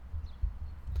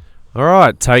All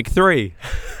right, take 3.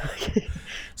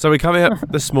 So we come out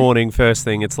this morning, first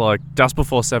thing, it's like just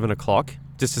before 7 o'clock,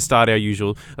 just to start our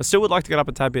usual. I still would like to get up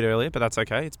a tad bit earlier, but that's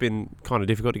okay. It's been kind of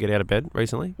difficult to get out of bed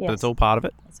recently, but it's all part of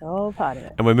it. It's all part of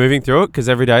it. And we're moving through it because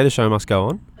every day the show must go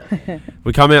on.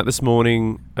 We come out this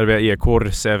morning at about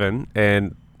 6:45,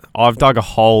 and I've dug a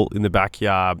hole in the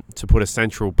backyard to put a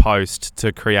central post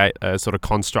to create a sort of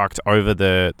construct over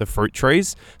the fruit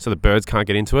trees so the birds can't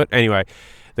get into it. Anyway,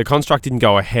 the construct didn't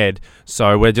go ahead,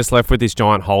 so we're just left with this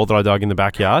giant hole that I dug in the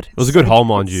backyard. It was a good hole,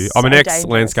 mind you. I'm an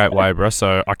ex-landscape labourer,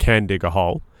 so I can dig a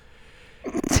hole.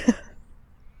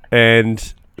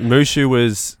 And Mushu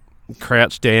was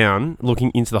crouched down looking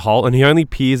into the hole, and he only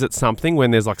peers at something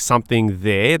when there's like something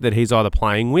there that he's either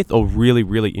playing with or really,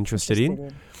 really interested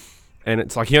in. And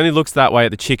it's like he only looks that way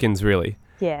at the chickens, really.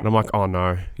 Yeah. And I'm like, oh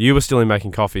no, you were still in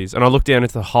making coffees. And I looked down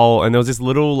into the hole, and there was this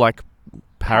little like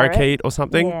parakeet or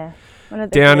something. Yeah.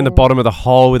 Down in the bottom of the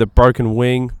hole with a broken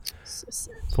wing.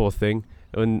 Poor thing.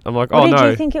 And I'm like, what no. did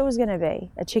you think it was going to be?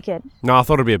 A chicken? No, I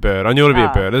thought it'd be a bird. I knew it'd be a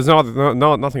bird. There's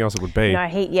nothing else it would be. No,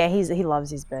 he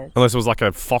loves his birds. Unless it was like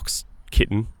a fox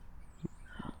kitten.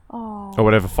 Oh. Or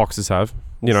whatever foxes have.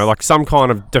 You know, like some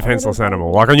kind of defenseless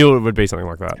animal. Like I knew it would be something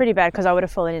like that. It's pretty bad because I would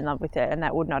have fallen in love with it, and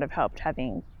that would not have helped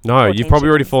having. No, you've probably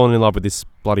already fallen in love with this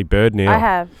bloody bird now. I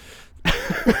have.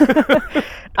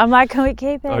 I'm like, can we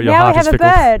keep it? Oh, now we have a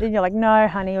bird. And you're like, no,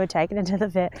 honey, we're taking it to the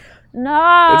vet.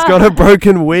 No. It's got a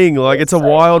broken wing. Like, it's a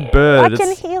wild bird. I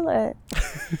can heal it.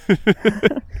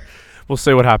 We'll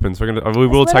see what happens. We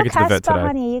will take it to the vet today.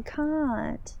 Honey, you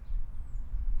can't.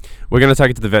 We're going to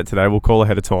take it to the vet today. We'll call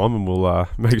ahead of time and we'll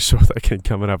make sure they can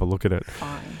come and have a look at it.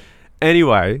 Fine.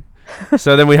 Anyway,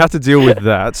 so then we have to deal with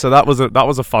that. So that was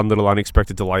a fun little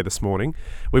unexpected delay this morning.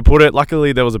 We put it,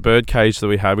 luckily there was a bird cage that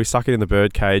we had. We stuck it in the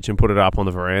bird cage and put it up on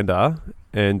the veranda,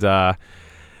 and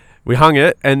we hung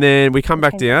it, and then we come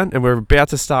back down and we're about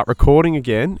to start recording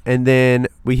again, and then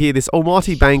we hear this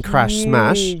almighty bang crash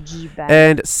smash,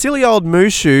 and silly old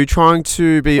Mushu, trying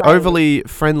to be overly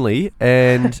friendly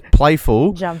and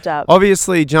playful, jumped up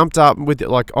with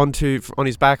like on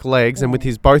his back legs, and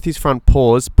with both his front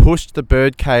paws pushed the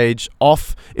bird cage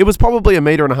off. It was probably 1.5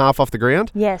 meters off the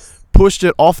ground. Yes. Pushed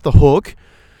it off the hook,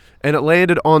 and it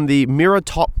landed on the mirror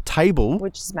top table,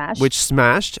 which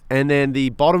smashed, and then the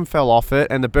bottom fell off it,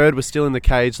 and the bird was still in the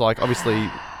cage, like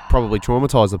obviously probably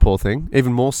traumatized the poor thing,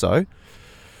 even more so.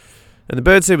 And the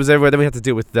bird seed was everywhere. Then we had to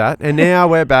deal with that, and now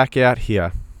we're back out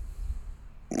here,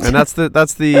 and that's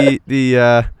the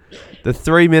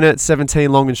 3 minutes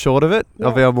 17 long and short of it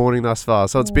of our morning thus far.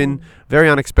 So it's been very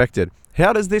unexpected.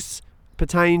 How does this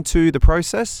pertain to the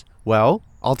process? Well,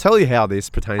 I'll tell you how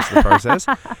this pertains to the process.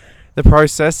 The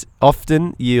process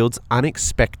often yields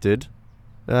unexpected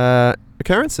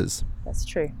occurrences. That's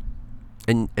true.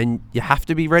 And you have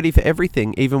to be ready for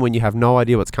everything, even when you have no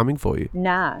idea what's coming for you.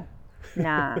 Nah.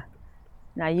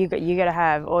 You got to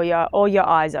have all your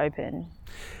eyes open.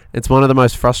 It's one of the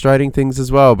most frustrating things as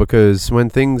well, because when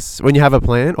you have a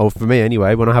plan, or for me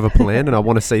anyway, when I have a plan and I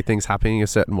want to see things happening a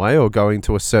certain way or going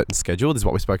to a certain schedule, this is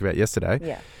what we spoke about yesterday.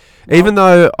 Yeah. Even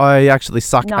though I actually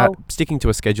suck at sticking to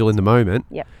a schedule in the moment.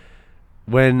 Yeah.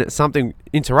 When something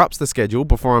interrupts the schedule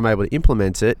before I'm able to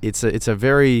implement it, it's a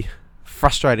very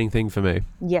frustrating thing for me.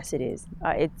 Yes, it is.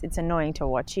 It's annoying to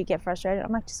watch you get frustrated.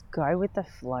 I'm like, just go with the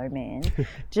flow, man.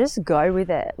 Just go with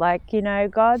it. Like,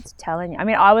 God's telling you. I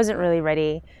mean, I wasn't really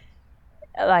ready,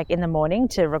 like in the morning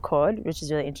to record, which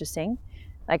is really interesting.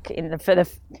 Like for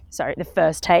the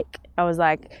first take, I was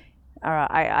like, all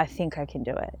right, I think I can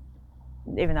do it,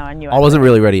 even though I knew I wasn't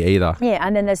really ready either. Yeah,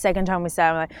 and then the second time we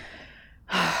started, I'm like,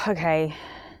 okay,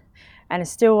 and it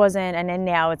still wasn't, and then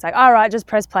now it's like, all right, just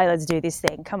press play, let's do this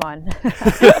thing, come on.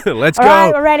 Let's go. All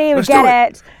right, we're ready, we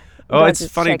get it. Oh, it's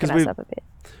funny because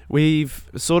we've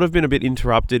sort of been a bit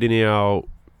interrupted in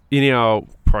our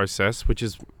process, which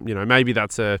is, maybe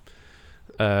that's a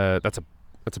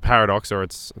paradox, or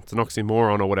it's an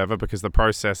oxymoron or whatever, because the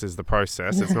process is the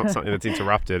process. It's not something that's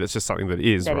interrupted, it's just something that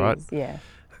is, right? Yeah.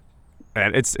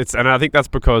 And and I think that's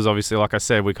because, obviously, like I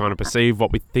said, we kind of perceive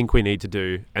what we think we need to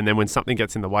do, and then when something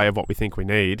gets in the way of what we think we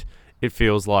need, it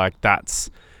feels like that's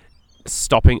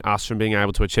stopping us from being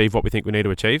able to achieve what we think we need to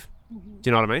achieve. Mm-hmm. Do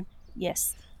you know what I mean?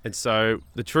 Yes. And so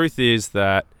the truth is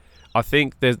that I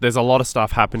think there's a lot of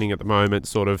stuff happening at the moment,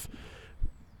 sort of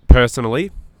personally,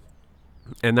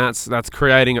 and that's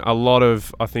creating a lot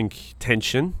of, I think,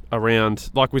 tension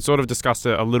around, like we sort of discussed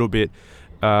it a little bit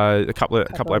a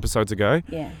couple episodes ago.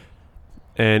 Yeah.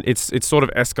 And it's sort of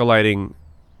escalating.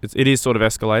 It is sort of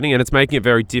escalating, and it's making it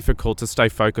very difficult to stay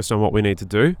focused on what we need to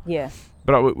do. Yeah.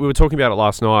 But we were talking about it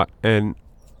last night, and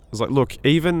I was like, look,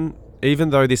 even even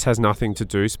though this has nothing to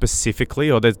do specifically,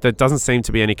 or there doesn't seem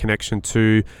to be any connection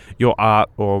to your art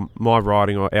or my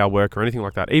writing or our work or anything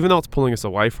like that, even though it's pulling us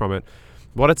away from it,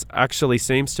 what it actually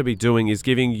seems to be doing is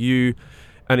giving you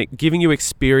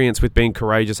experience with being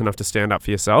courageous enough to stand up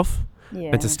for yourself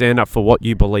and to stand up for what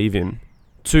you believe in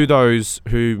to those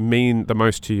who mean the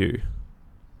most to you.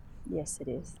 Yes, it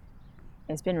is.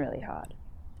 It's been really hard.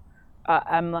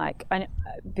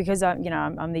 Because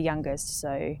I'm the youngest,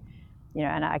 so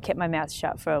and I kept my mouth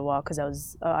shut for a while because I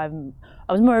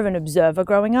was more of an observer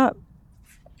growing up.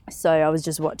 So I was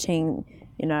just watching,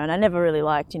 and I never really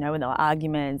liked, when there were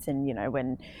arguments and,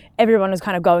 when everyone was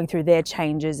kind of going through their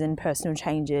changes and personal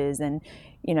changes and,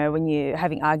 when you're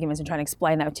having arguments and trying to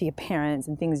explain that to your parents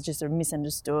and things just are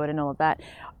misunderstood and all of that.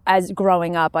 As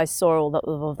growing up, I saw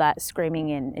all of that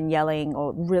screaming and yelling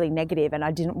or really negative, and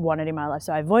I didn't want it in my life.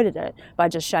 So I avoided it by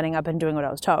just shutting up and doing what I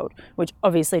was told, which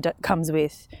obviously comes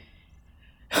with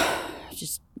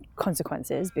just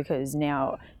consequences, because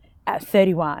now at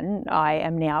 31, I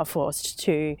am now forced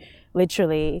to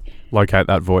literally locate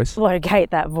that voice,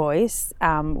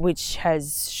 which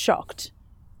has shocked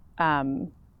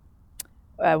one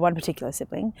particular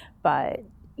sibling, but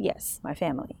yes, my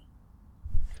family.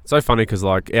 It's so funny because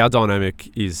like our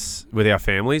dynamic is with our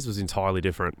families was entirely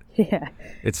different. Yeah,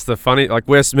 it's the funny, like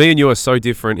me and you are so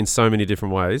different in so many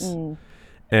different ways,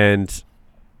 and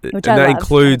that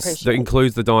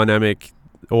includes the dynamic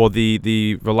or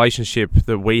the relationship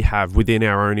that we have within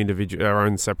our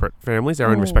own separate families, our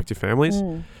own respective families.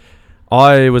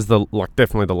 I was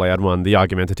definitely the loud one, the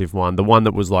argumentative one, the one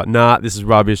that was like, nah, this is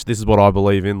rubbish. This is what I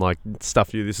believe in. Like,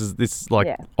 stuff you.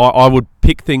 I would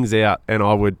pick things out and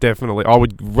I would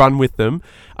run with them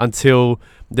until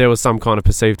there was some kind of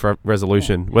perceived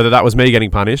resolution, whether that was me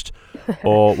getting punished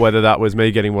or whether that was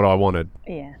me getting what I wanted.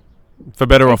 Yeah. For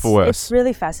better or for worse. It's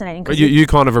really fascinating. But you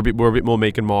kind of were a bit more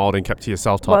meek and mild and kept to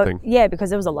yourself type thing. Yeah, because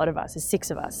there was a lot of us. There's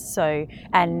 6 of us. So,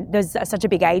 and there's such a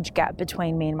big age gap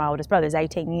between me and my oldest brother. There's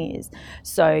 18 years.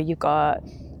 So you got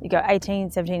 18,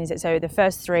 17. So the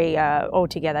first 3 all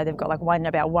together, they've got like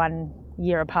about 1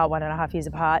 year apart, 1.5 years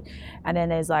apart. And then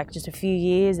there's like just a few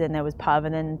years, and there was Pav,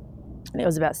 and then it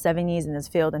was about 7 years, and there's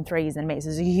Field, and 3 years, and me. So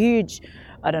there's a huge,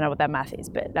 I don't know what that math is,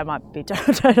 but that might be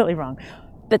totally wrong.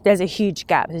 But there's a huge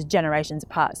gap. There's generations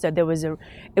apart. So it was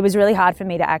really hard for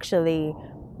me to actually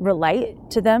relate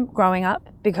to them growing up,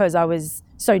 because I was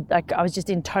just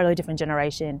in a totally different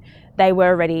generation. They were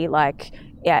already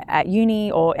at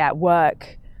uni or at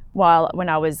work when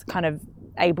I was kind of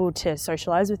able to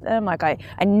socialize with them. I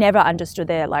never understood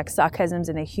their sarcasms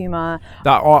and their humor.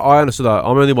 I understood that.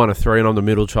 I'm only one of 3 and I'm the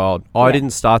middle child. I didn't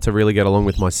start to really get along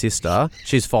with my sister.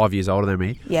 She's 5 years older than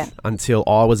me. Yeah. Until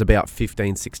I was about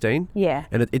 15, 16. Yeah.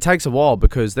 And it takes a while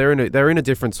because they're in a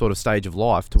different sort of stage of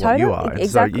life to what you are. And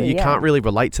exactly. So you can't really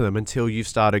relate to them until you've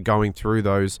started going through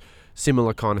those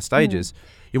similar kind of stages.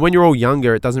 When you're all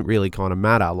younger, it doesn't really kind of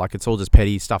matter. It's all just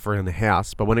petty stuff around the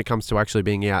house. But when it comes to actually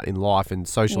being out in life and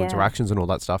social interactions and all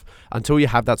that stuff, until you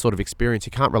have that sort of experience,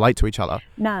 you can't relate to each other.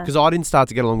 No. Because I didn't start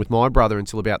to get along with my brother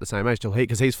until about the same age,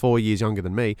 because he's 4 years younger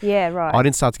than me. Yeah, right. I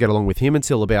didn't start to get along with him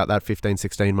until about that 15,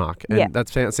 16 mark. And that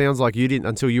sounds like you didn't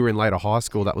until you were in later high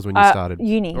school. That was when you started.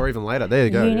 Uni. Or even later. There you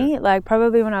go. Uni,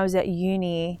 probably when I was at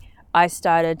uni, I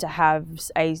started to have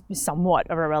a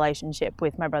somewhat of a relationship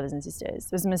with my brothers and sisters.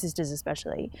 It was my sisters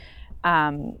especially.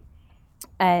 And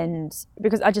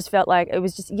because I just felt like it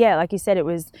was just, like you said, it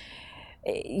was,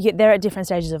 they're at different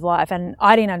stages of life, and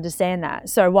I didn't understand that.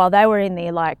 So while they were in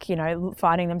there,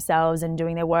 finding themselves and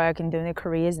doing their work and doing their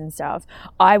careers and stuff,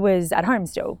 I was at home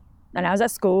still, and I was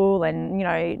at school, and,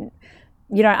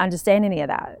 you don't understand any of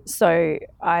that. So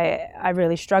I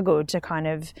really struggled to kind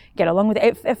of get along with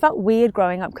it. It felt weird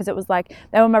growing up because it was like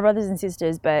they were my brothers and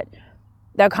sisters, but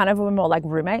they were more like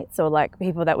roommates or like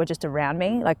people that were just around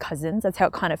me, like cousins. That's how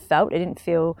it kind of felt. It didn't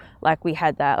feel like we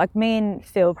had that. Like me and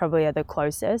Phil probably are the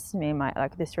closest. Me and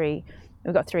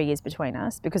we've got 3 years between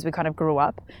us because we kind of grew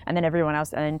up, and then everyone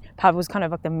else. And Pav was kind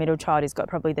of like the middle child. He's got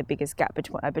probably the biggest gap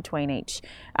between each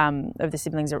of the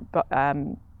siblings.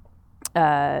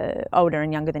 Older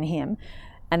and younger than him,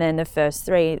 and then the first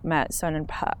 3, Matt, Son,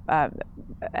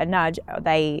 and Nudge,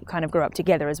 they kind of grew up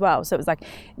together as well. So it was like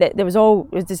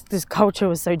this culture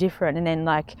was so different. And then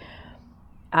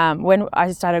when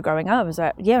I started growing up, I was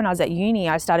when I was at uni,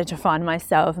 I started to find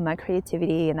myself and my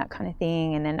creativity and that kind of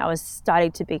thing. And then I was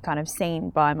starting to be kind of seen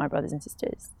by my brothers and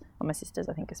sisters, or my sisters,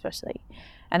 I think especially.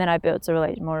 And then I built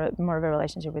more of a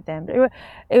relationship with them. But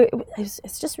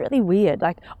it's just really weird.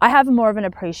 I have more of an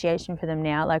appreciation for them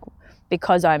now,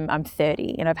 because I'm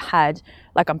 30 and I've had,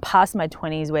 I'm past my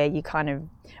 20s where you kind of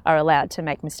are allowed to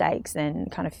make mistakes and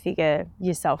kind of figure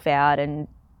yourself out and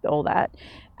all that.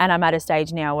 And I'm at a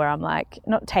stage now where I'm like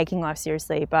not taking life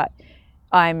seriously, but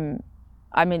I'm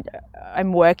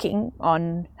working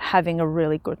on having a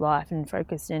really good life and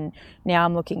focused. And now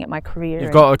I'm looking at my career.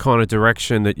 You've got a kind of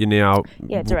direction that you're now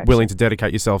willing to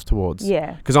dedicate yourself towards.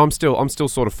 Yeah. Because I'm still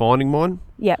sort of finding mine.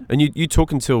 Yeah. And you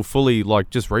took until fully like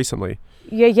just recently.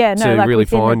 Yeah. No, to like really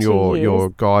find your your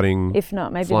guiding. If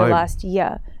not, maybe flame. the last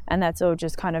year, and that's all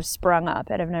just kind of sprung up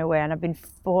out of nowhere. And I've been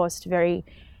forced very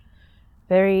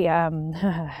I've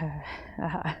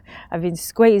been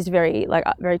squeezed very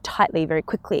tightly, very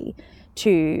quickly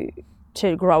to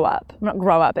grow up. Not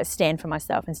grow up, but stand for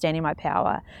myself and stand in my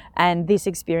power. And this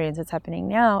experience that's happening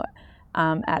now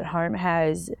at home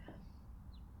has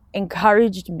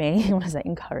encouraged me, what is that,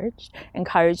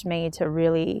 encouraged me to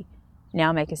really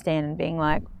now make a stand and being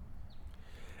like,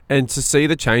 and to see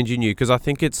the change in you, because I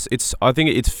think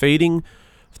it's feeding.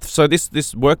 So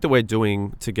this work that we're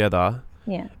doing together,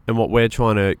 and what we're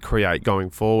trying to create going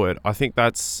forward, I think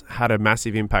that's had a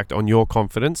massive impact on your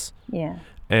confidence. Yeah.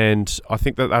 And I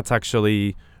think that's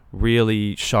actually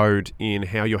really showed in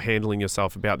how you're handling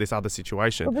yourself about this other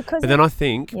situation. Well, but then I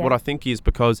think what I think is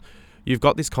because you've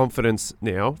got this confidence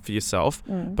now for yourself,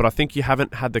 but I think you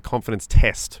haven't had the confidence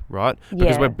test, right?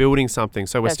 Because we're building something.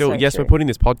 So we're That's still, so yes, true. we're putting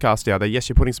this podcast out there. Yes,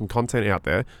 you're putting some content out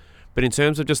there. But in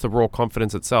terms of just the raw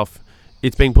confidence itself,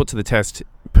 it's being put to the test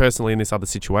personally in this other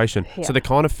situation. Yeah. So they're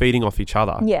kind of feeding off each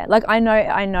other. Yeah, like I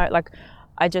know, like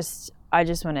I just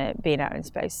want to be in our own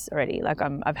space already. Like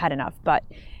I've had enough, but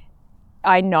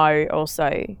I know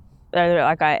also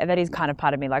that is kind of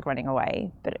part of me like running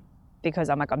away, but because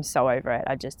I'm so over it.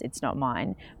 It's not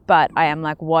mine. But I am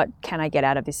like, what can I get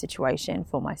out of this situation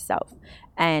for myself?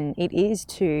 And it is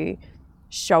to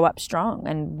show up strong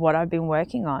and what I've been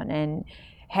working on and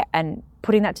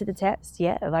putting that to the test.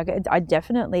 Yeah, like I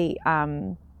definitely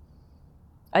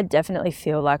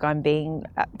feel like I'm being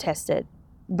tested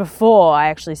before I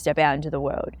actually step out into the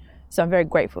world. So I'm very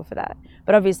grateful for that.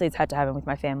 But obviously it's had to happen with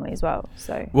my family as well.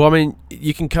 So well, I mean,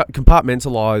 you can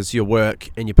compartmentalize your work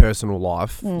and your personal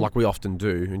life like we often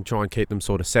do and try and keep them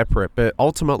sort of separate. But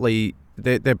ultimately,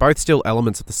 they're both still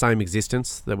elements of the same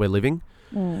existence that we're living.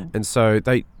 And so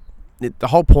the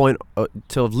whole point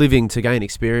of living to gain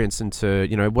experience and to,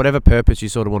 whatever purpose you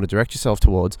sort of want to direct yourself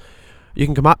towards, you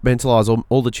can compartmentalize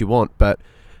all that you want, but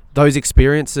those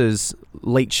experiences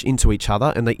leach into each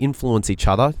other and they influence each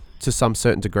other to some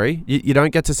certain degree. You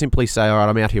don't get to simply say, all right,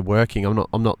 I'm out here working.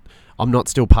 I'm not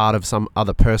still part of some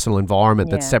other personal environment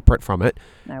that's separate from it.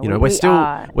 No, we're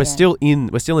still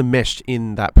enmeshed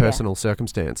in that personal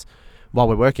circumstance while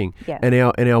we're working. Yeah.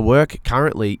 And our work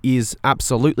currently is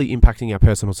absolutely impacting our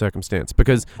personal circumstance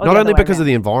because not only because of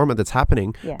the environment that's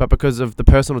happening, but because of the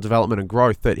personal development and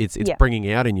growth that it's bringing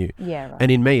out in you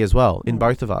and in me as well, in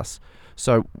both of us.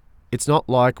 So it's not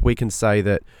like we can say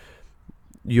that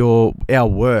our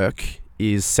work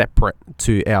is separate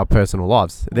to our personal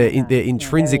lives. They're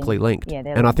intrinsically linked.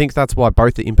 And I think that's why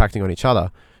both are impacting on each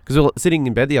other. Because we were sitting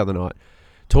in bed the other night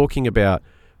talking about,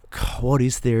 God, what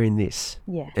is there in this?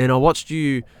 Yeah. And I watched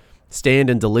you stand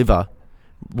and deliver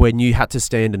when you had to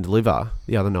stand and deliver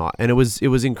the other night. And it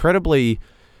was incredibly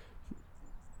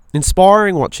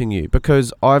inspiring watching you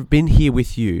because I've been here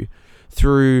with you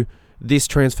through this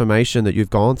transformation that you've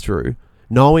gone through,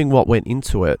 knowing what went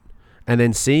into it, and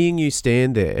then seeing you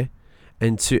stand there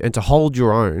and to hold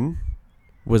your own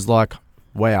was like,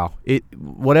 wow,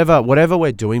 whatever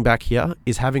we're doing back here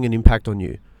is having an impact on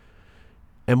you.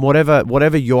 And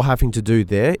whatever you're having to do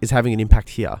there is having an impact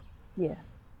here. Yeah.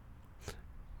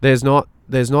 There's not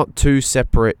two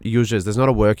separate yuzhas. There's not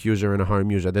a work yuzha and a home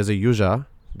yuzha. There's a yuzha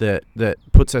that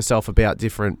puts herself about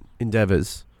different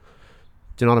endeavors.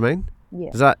 Do you know what I mean?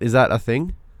 Yeah. Is that a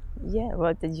thing? Yeah. Well,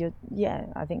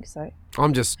 I think so.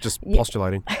 I'm just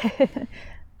postulating.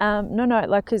 No,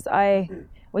 like, because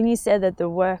when you said that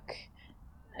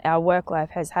our work life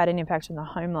has had an impact on the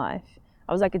home life,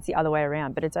 I was like, it's the other way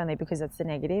around, but it's only because that's the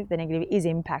negative. The negative is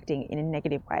impacting in a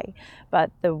negative way.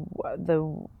 But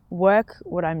the work,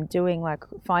 what I'm doing, like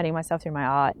finding myself through my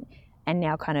art and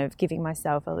now kind of giving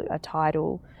myself a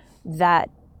title that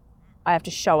I have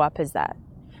to show up as that.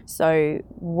 So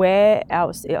where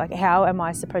else, like how am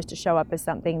I supposed to show up as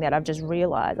something that I've just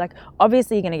realized? Like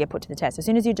obviously you're going to get put to the test. As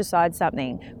soon as you decide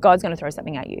something, God's going to throw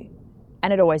something at you.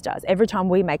 And it always does. Every time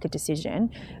we make a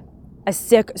decision, a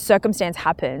circumstance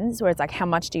happens where it's like, how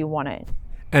much do you want it?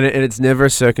 And it's never a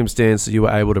circumstance that you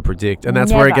were able to predict. And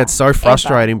that's where it gets so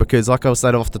frustrating because like I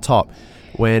said off the top,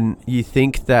 when you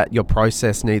think that your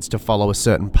process needs to follow a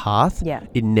certain path,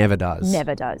 it never does.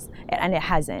 Never does. And it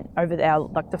hasn't. Over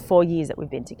the 4 years that we've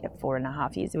been together,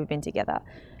 4.5 years that we've been together,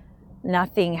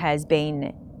 nothing has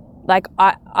been like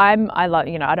I love,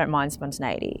 you know, I don't mind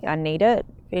spontaneity. I need it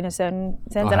in a certain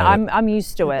sense, and I'm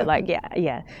used to it. Like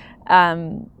yeah.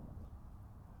 And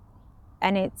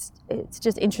it's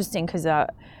just interesting because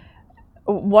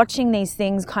watching these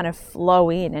things kind of flow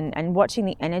in and watching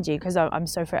the energy, because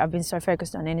I've been so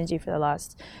focused on energy for the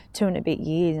last 2 and a bit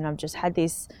years, and I've just had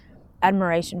this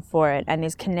admiration for it and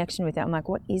this connection with it. I'm like,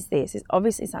 what is this? There's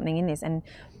obviously something in this, and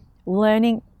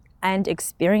learning and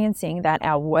experiencing that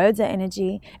our words are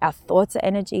energy, our thoughts are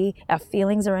energy, our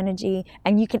feelings are energy,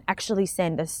 and you can actually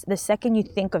send the second you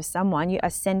think of someone, you are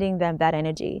sending them that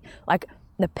energy. Like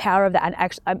the power of that, and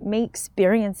actually me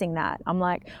experiencing that, I'm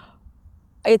like,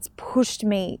 it's pushed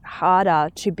me harder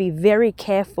to be very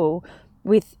careful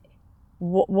with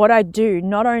what I do,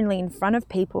 not only in front of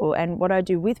people and what I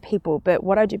do with people, but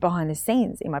what I do behind the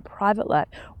scenes in my private life,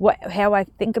 how I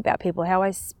think about people, how I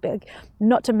speak,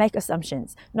 not to make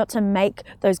assumptions, not to make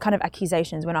those kind of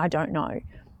accusations when I don't know.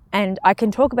 And I can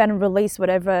talk about and release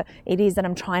whatever it is that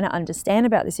I'm trying to understand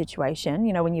about the situation.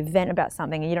 You know, when you vent about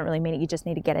something and you don't really mean it, you just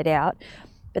need to get it out.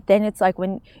 But then it's like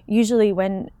I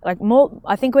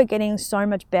think we're getting so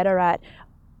much better at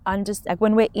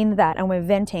when we're in that and we're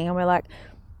venting and we're like,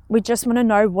 we just want to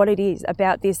know what it is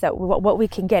about this, that what we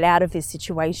can get out of this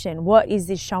situation. What is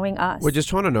this showing us? We're just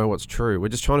trying to know what's true. We're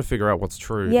just trying to figure out what's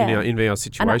true in our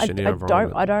situation, in our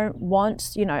environment. I don't want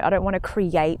to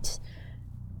create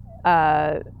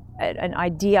an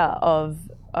idea of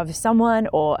someone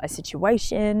or a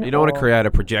situation. You don't want to create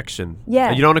a projection. Yeah.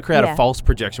 And you don't want to create a false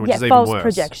projection, which is even worse.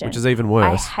 Projection. Which is even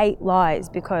worse. I hate lies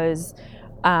because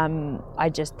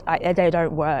they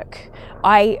don't work.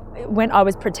 When I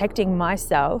was protecting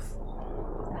myself,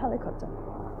 a helicopter.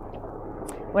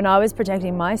 When I was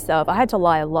protecting myself, I had to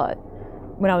lie a lot.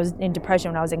 When I was in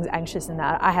depression, when I was anxious and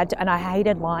that, I had to, and I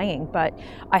hated lying, but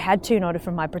I had to in order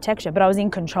for my protection. But I was in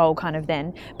control kind of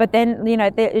then. But then, you know,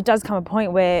 it does come a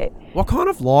point where. What kind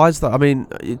of lies though? I mean,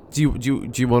 do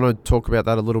you want to talk about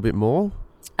that a little bit more?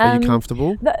 Are you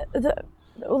comfortable?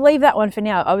 We'll leave that one for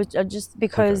now. I was just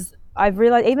because. Okay. I've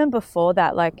realized even before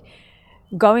that, like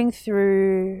going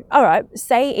through, all right,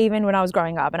 say even when I was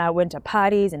growing up and I went to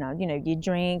parties and, you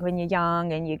drink when you're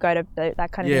young and you go to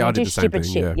that kind of thing, you do stupid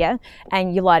shit, yeah?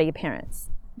 And you lie to your parents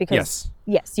because,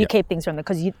 yes, you keep things from them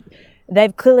because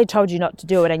they've clearly told you not to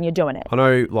do it and you're doing it. I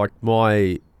know, like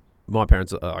my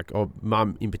parents, or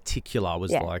mum in particular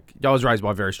was like, I was raised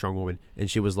by a very strong woman and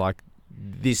she was like,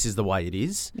 this is the way it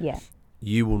is. Yeah.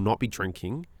 You will not be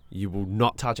drinking. You will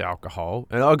not touch alcohol.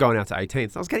 And I was going out to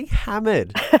 18th. So I was getting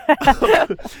hammered.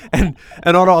 and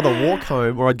I'd either walk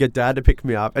home or I'd get Dad to pick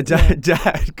me up. And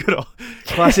Dad, good old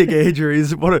classic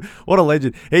injuries. What a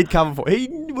legend. He'd come for. He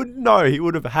would know. He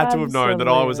would have had to have known that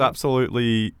I was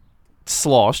absolutely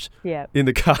sloshed in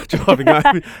the car driving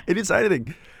home. He didn't say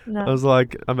anything. No. I was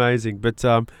like, amazing. But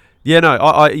I know what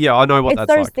that's like. It's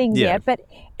those things, but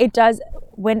it does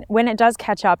when it does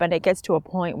catch up and it gets to a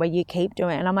point where you keep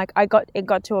doing it. And I'm like, it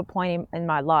got to a point in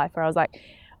my life where I was like,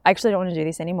 I actually don't want to do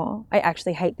this anymore. I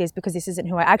actually hate this because this isn't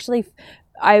who I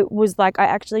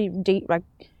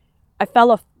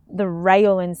fell off the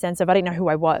rail in the sense of I didn't know who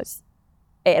I was.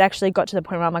 It actually got to the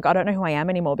point where I'm like, I don't know who I am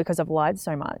anymore because I've lied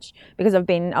so much. Because I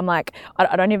don't even, like,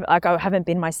 I haven't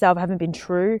been myself, I haven't been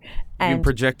true. And you're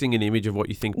projecting an image of what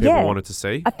you think people wanted to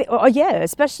see?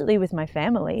 Especially with my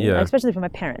family. Yeah. Especially for my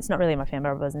parents, not really my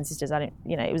family, my brothers and sisters.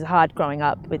 It was hard growing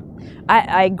up with,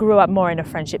 I grew up more in a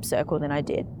friendship circle than I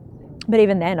did. But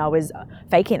even then I was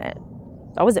faking it.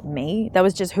 That wasn't me. That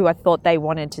was just who I thought they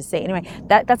wanted to see. Anyway,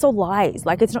 that's all lies.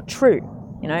 Like, it's not true.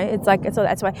 You know, it's like,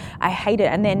 that's why I hate it.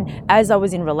 And then as I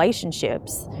was in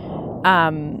relationships,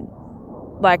 then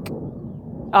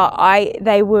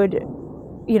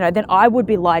I would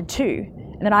be lied to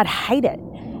and then I'd hate it.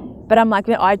 But I'm like,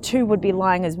 I too would be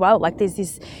lying as well. Like there's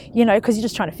this, because you're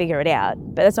just trying to figure it out.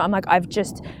 But that's what I'm like, I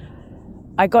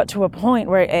got to a point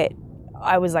where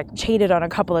I was like cheated on a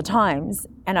couple of times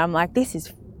and I'm like, this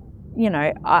is,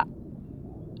 nah.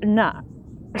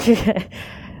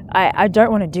 I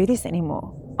don't want to do this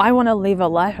anymore. I want to live a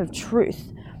life of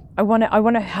truth. I want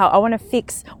to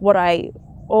fix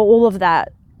all of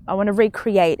that. I want to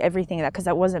recreate everything of that because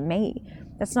that wasn't me.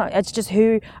 It's just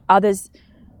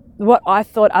what I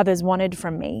thought others wanted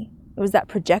from me. It was that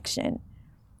projection.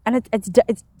 And it's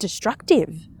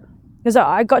destructive. Because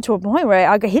I got to a point where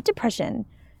I hit depression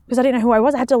because I didn't know who I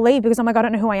was. I had to leave because I'm like, I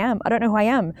don't know who I am. I don't know who I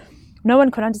am. No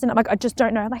one could understand. I'm like, I just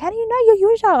don't know. I'm like, how do you know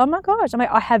you're Yuzha? Oh my gosh. I'm like,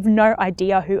 I have no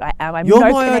idea who I am. You're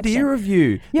my idea of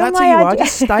you. That's who you are.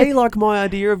 Just stay like my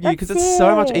idea of you because it's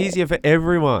so much easier for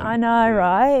everyone. I know,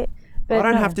 right? But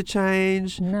I don't have to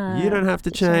change. No, you don't have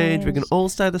to change. We can all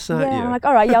stay the same. Yeah, I'm like,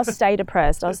 all right, I'll stay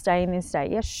depressed. I'll stay in this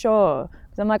state. Yeah, sure.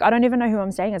 Because I'm like, I don't even know who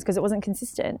I'm staying as because it wasn't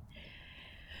consistent.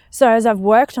 So as I've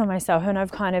worked on myself and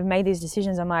I've kind of made these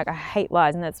decisions, I'm like, I hate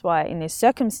lies. And that's why in this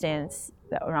circumstance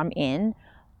that I'm in,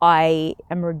 I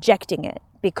am rejecting it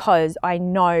because I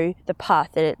know the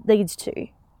path that it leads to,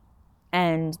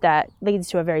 and that leads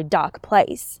to a very dark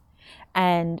place.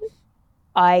 And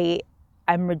I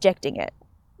am rejecting it.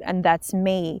 And that's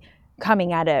me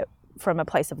coming at it from a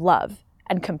place of love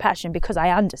and compassion because I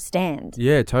understand.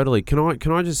 Yeah, totally. Can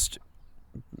I just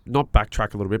not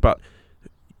backtrack a little bit, but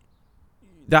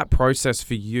that process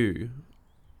for you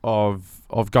of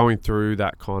going through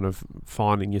that kind of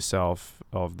finding yourself,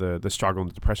 of the struggle and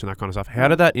the depression, that kind of stuff, how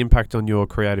did that impact on your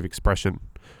creative expression?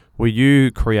 Were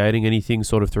you creating anything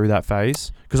sort of through that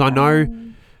phase? Because I know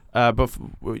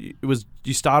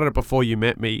you started it before you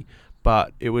met me,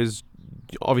 but it was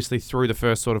obviously through the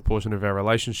first sort of portion of our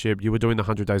relationship, you were doing the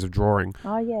 100 Days of Drawing.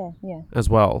 Oh, yeah. As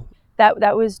well.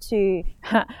 That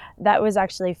was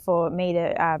actually for me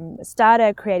to start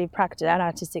a creative practice, an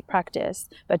artistic practice,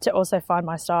 but to also find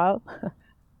my style,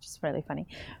 which is really funny.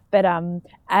 But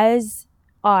as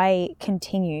I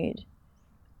continued,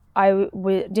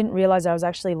 didn't realize I was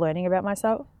actually learning about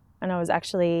myself, and I was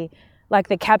actually, like,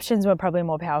 the captions were probably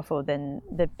more powerful than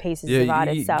the pieces of art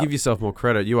itself. Give yourself more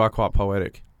credit. You are quite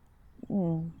poetic.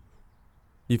 Mm.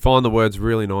 You find the words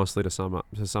really nicely to sum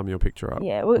your picture up.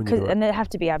 Yeah, well, and they have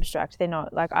to be abstract. They're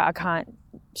not, like, I can't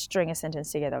string a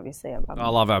sentence together, obviously. I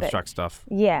love abstract stuff.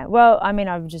 Yeah, well, I mean,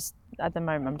 at the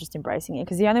moment, I'm just embracing it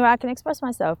because the only way I can express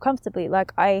myself comfortably,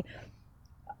 like,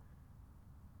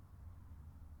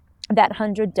 that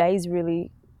 100 days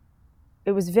really,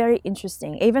 it was very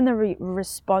interesting. Even the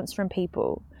response from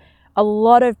people, a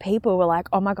lot of people were like,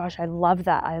 oh my gosh, I love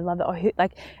that.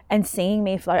 And seeing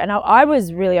me flow. And I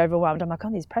was really overwhelmed. I'm like,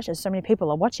 oh, these pressures, so many people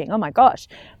are watching. Oh my gosh.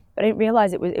 But I didn't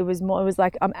realize it was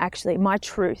like, my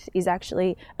truth is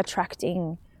actually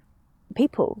attracting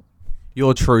people.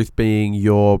 Your truth being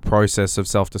your process of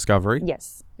self-discovery?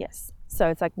 Yes. So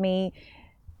it's like me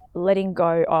letting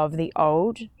go of the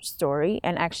old story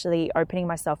and actually opening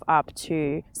myself up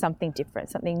to something different,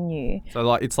 something new. So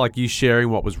like it's like you sharing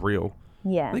what was real.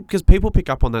 Yeah. Because people pick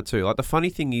up on that too. Like the funny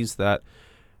thing is that,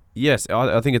 yes,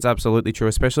 I think it's absolutely true,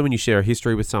 especially when you share a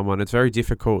history with someone. It's very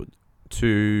difficult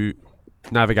to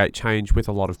navigate change with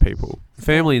a lot of people.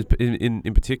 Family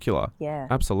in particular. Yeah.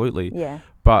 Absolutely. Yeah.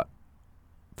 But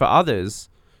for others,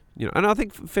 and I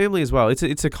think family as well,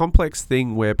 it's a complex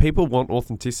thing where people want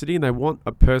authenticity and they want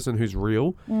a person who's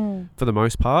real for the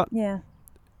most part. Yeah.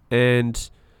 And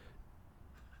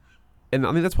I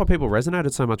think that's why people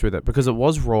resonated so much with it, because it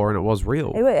was raw and it was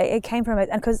real. It came from it,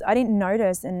 and because I didn't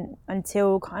notice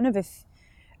until kind of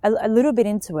a little bit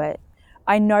into it,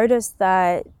 I noticed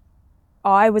that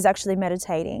I was actually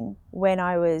meditating when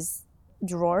I was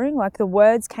drawing. Like the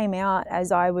words came out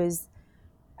as I was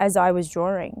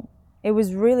drawing. It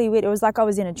was really weird. It was like I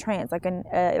was in a trance, like an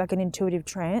intuitive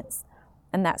trance,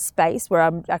 and that space where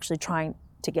I'm actually trying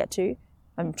to get to.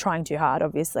 I'm trying too hard,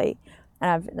 obviously.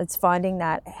 And it's finding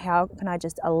that how can I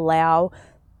just allow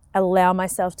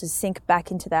myself to sink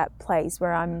back into that place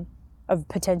where I'm of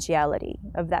potentiality,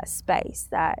 of that space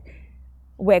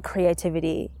where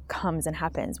creativity comes and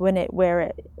happens,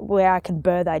 where I can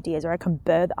birth ideas or I can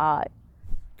birth art.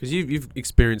 Because you've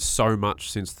experienced so much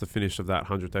since the finish of that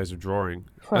 100 Days of Drawing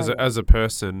as a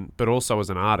person, but also as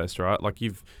an artist, right? Like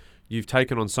you've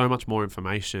taken on so much more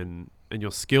information, and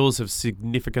your skills have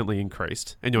significantly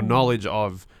increased, and your knowledge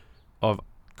of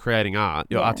creating art,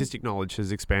 your artistic knowledge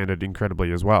has expanded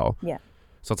incredibly as well. Yeah.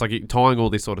 So it's like you're tying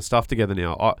all this sort of stuff together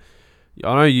now.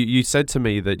 I know you said to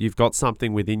me that you've got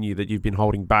something within you that you've been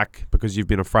holding back because you've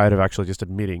been afraid of actually just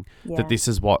admitting that this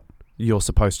is what you're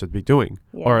supposed to be doing,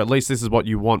 or at least this is what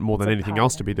you want more than anything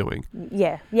else to be doing.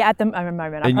 Yeah. At the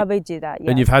moment, I probably do that.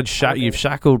 Yeah. And you've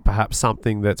shackled perhaps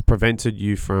something that's prevented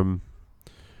you from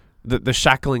the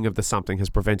shackling of the something has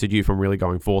prevented you from really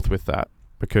going forth with that.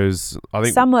 Because I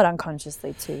think somewhat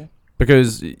unconsciously too.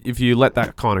 Because if you let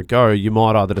that kind of go, you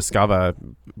might either discover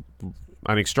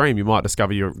an extreme. You might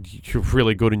discover you're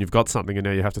really good and you've got something, and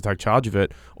now you have to take charge of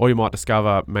it, or you might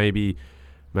discover maybe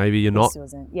you're not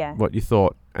what you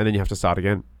thought, and then you have to start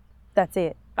again. That's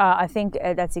it. I think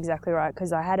that's exactly right.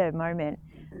 Because I had a moment.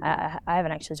 I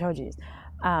haven't actually told you this.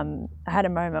 I had a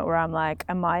moment where I'm like,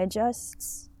 am I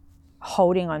just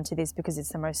holding on to this because it's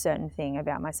the most certain thing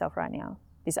about myself right now?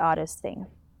 This artist thing.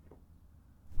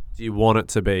 Do you want it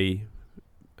to be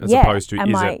as opposed to it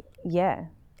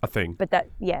a thing? But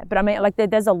I mean, like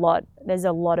there's a lot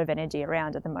of energy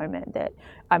around at the moment that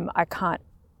I can't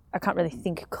really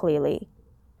think clearly.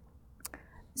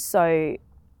 So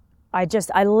I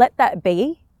let that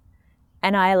be,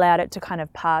 and I allowed it to kind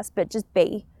of pass, but just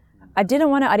be. I didn't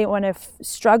want to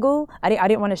struggle. I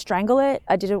didn't want to strangle it.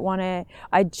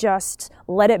 I just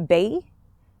let it be,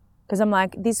 because I'm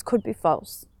like, this could be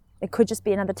false. It could just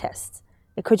be another test.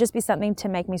 It could just be something to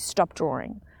make me stop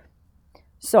drawing.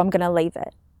 So I'm going to leave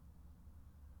it.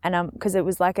 And because it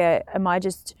was like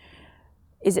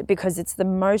is it because it's the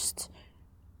most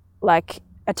like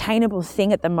attainable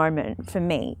thing at the moment for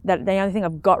me, that the only thing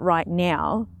I've got right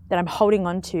now that I'm holding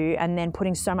on to, and then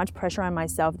putting so much pressure on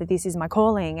myself that this is my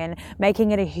calling and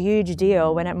making it a huge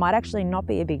deal when it might actually not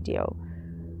be a big deal.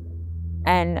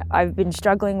 And I've been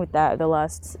struggling with that the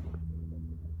last,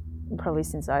 probably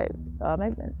since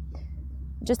maybe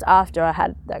just after I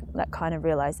had that kind of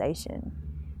realization.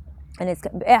 And it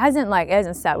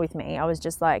hasn't sat with me. I was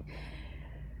just like,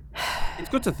 it's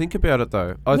good to think about it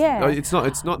though.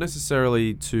 It's not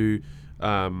necessarily to hang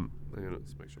on,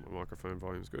 let's make sure my microphone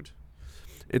volume's good.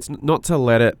 It's not to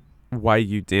let it weigh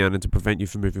you down and to prevent you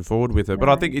from moving forward with it. No. But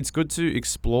I think it's good to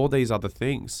explore these other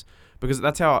things, because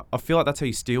I feel like that's how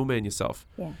you steelman yourself.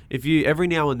 Yeah. If you every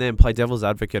now and then play devil's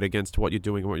advocate against what you're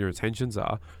doing and what your intentions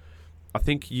are, I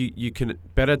think you can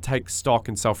better take stock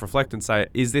and self-reflect and say,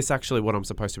 is this actually what I'm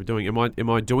supposed to be doing? Am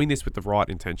I doing this with the right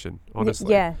intention,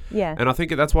 honestly? Yeah. And I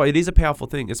think that's why it is a powerful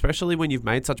thing, especially when you've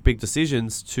made such big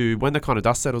decisions, to, when the kind of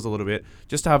dust settles a little bit,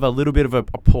 just to have a little bit of a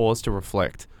pause to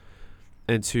reflect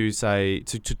and to say,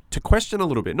 to question a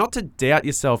little bit, not to doubt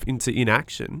yourself into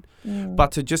inaction,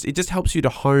 but it just helps you to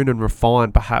hone and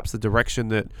refine perhaps the direction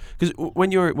that, because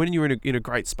when you're in a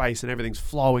great space and everything's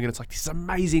flowing and it's like this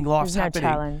amazing life's happening. There's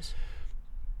no challenge.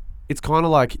 It's kind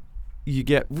of like you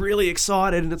get really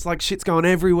excited and it's like shit's going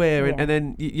everywhere, and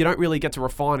then you don't really get to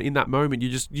refine in that moment.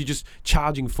 You're just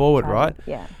charging forward, right?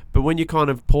 Yeah. But when you kind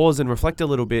of pause and reflect a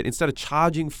little bit, instead of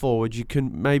charging forward, you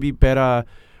can maybe better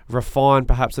refine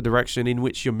perhaps the direction in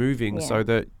which you're moving, so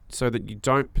that you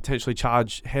don't potentially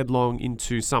charge headlong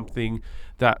into something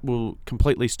that will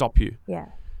completely stop you. Yeah.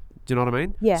 Do you know what I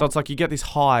mean? Yeah. So it's like you get this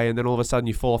high and then all of a sudden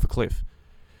you fall off a cliff.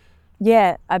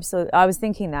 Yeah, absolutely. I was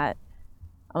thinking that.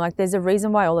 I'm like, there's a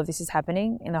reason why all of this is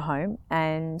happening in the home,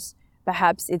 and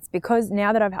perhaps it's because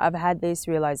now that I've had this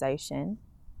realization,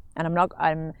 and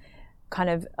I'm kind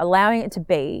of allowing it to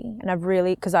be, and I've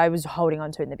really, because I was holding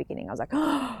on to it in the beginning, I was like,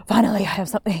 oh, finally I have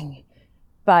something,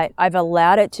 but I've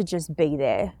allowed it to just be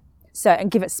there. So,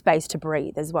 and give it space to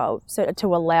breathe as well. So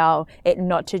to allow it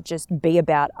not to just be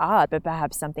about art, but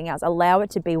perhaps something else. Allow it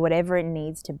to be whatever it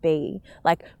needs to be.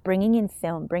 Like bringing in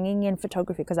film, bringing in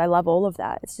photography, because I love all of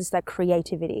that. It's just that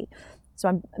creativity.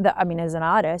 So as an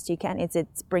artist,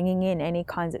 it's bringing in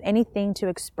anything to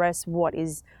express what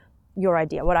is your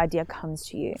idea, what idea comes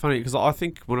to you. Funny, because I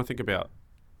think when I think about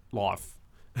life,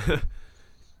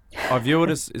 I view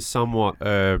it as somewhat,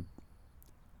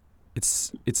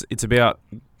 it's about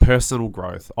personal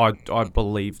growth. I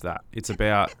believe that it's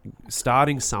about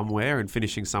starting somewhere and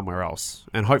finishing somewhere else,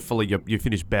 and hopefully you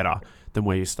finish better than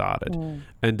where you started,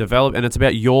 and develop. And it's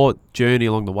about your journey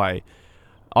along the way.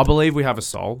 I believe we have a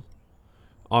soul.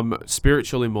 I'm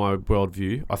spiritual in my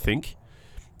worldview, I think,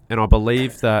 and I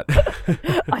believe that.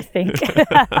 I think.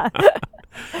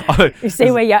 You see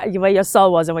where your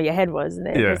soul was and where your head was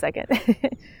there for a second.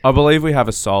 I believe we have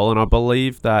a soul, and I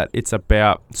believe that it's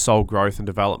about soul growth and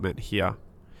development here.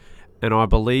 And I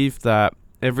believe that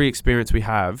every experience we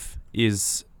have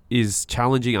is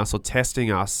challenging us or testing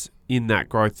us in that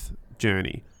growth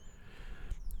journey.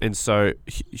 And so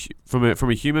from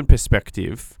a human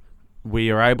perspective,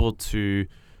 we are able to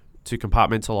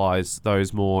compartmentalize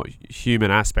those more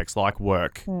human aspects, like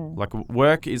work. Like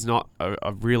work is not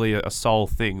really a soul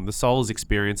thing. The soul is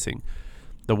experiencing.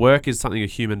 The work is something a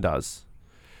human does.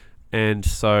 And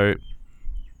so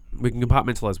we can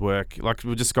compartmentalize work. Like,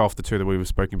 we'll just go off the two that we were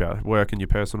speaking about, work and your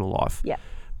personal life. Yeah.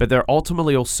 But they're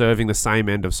ultimately all serving the same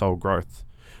end of soul growth.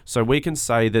 So we can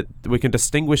say that we can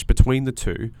distinguish between the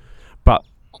two, but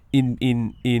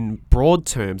in broad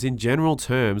terms, in general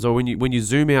terms, or when you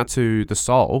zoom out to the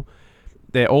soul,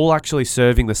 they're all actually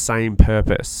serving the same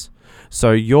purpose.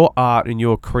 So your art and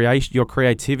your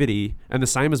creativity, and the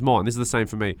same as mine. This is the same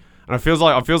for me. And it feels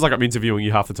like I'm interviewing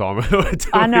you half the time.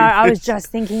 I know. I was just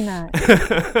thinking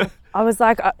that. I was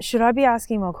like, should I be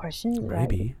asking more questions?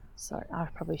 Maybe. Sorry, I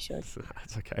probably should.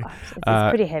 It's okay. It's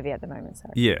pretty heavy at the moment.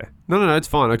 Sorry. Yeah. No, it's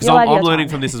fine. Because I'm learning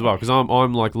from this as well. Because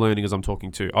I'm like learning as I'm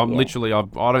talking too. Literally,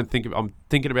 I'm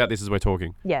thinking about this as we're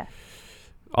talking. Yeah.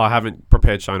 I haven't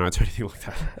prepared show notes or anything like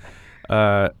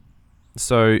that.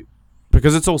 So,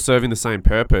 because it's all serving the same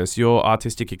purpose, your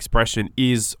artistic expression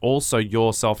is also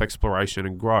your self-exploration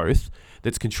and growth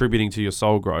that's contributing to your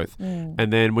soul growth.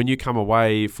 And then when you come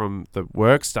away from the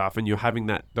work stuff and you're having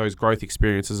those growth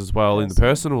experiences as well in the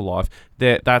personal life,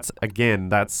 that's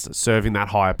serving that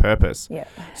higher purpose. Yeah.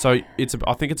 So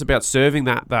I think it's about serving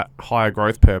that higher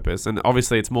growth purpose, and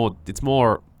obviously it's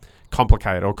more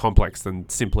complicated or complex than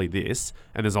simply this,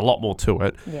 and there's a lot more to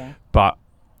it. Yeah. But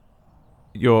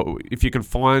if you can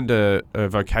find a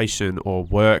vocation or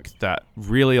work that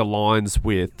really aligns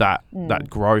with that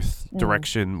growth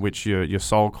direction, which your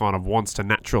soul kind of wants to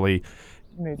naturally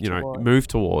move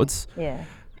towards,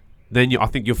 then I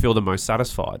think you'll feel the most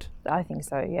satisfied. I think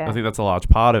so, yeah. I think that's a large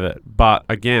part of it. But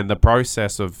again, the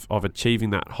process of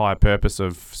achieving that higher purpose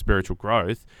of spiritual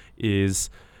growth is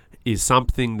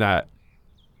something that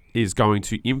is going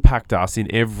to impact us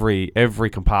in every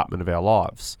compartment of our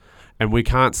lives. And we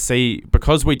can't see,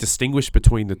 because we distinguish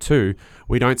between the two,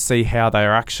 we don't see how they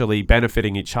are actually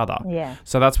benefiting each other. Yeah.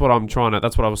 So that's what I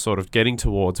was sort of getting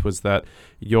towards, was that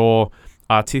your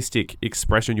artistic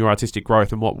expression, your artistic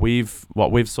growth, and what we've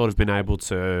sort of been able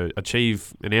to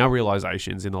achieve in our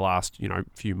realizations in the last,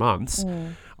 few months,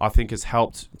 I think has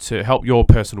helped your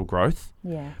personal growth.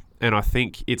 Yeah. And I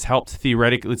think it's helped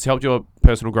your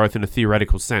personal growth in a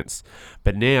theoretical sense.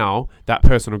 But now that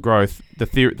personal growth, the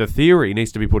theory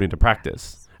needs to be put into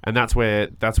practice. And that's where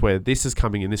this is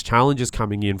coming in. This challenge is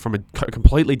coming in from a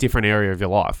completely different area of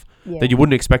your life that you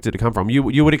wouldn't expect it to come from. You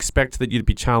would expect that you'd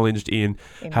be challenged in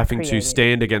having to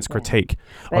stand against critique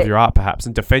of your art, perhaps,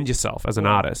 and defend yourself as an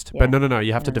artist. But no,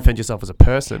 you have to defend yourself as a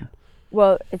person.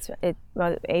 Well,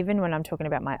 even when I'm talking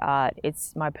about my art,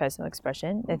 it's my personal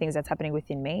expression, the things that's happening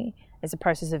within me. It's a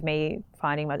process of me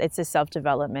it's a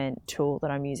self-development tool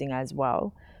that I'm using as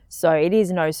well. So it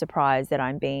is no surprise that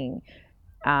I'm being,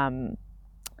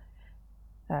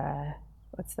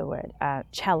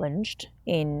 challenged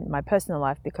in my personal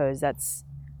life, because that's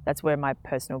where my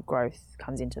personal growth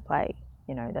comes into play.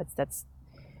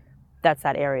 That's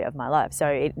that area of my life.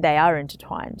 So they are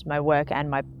intertwined. My work and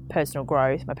my personal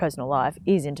growth, my personal life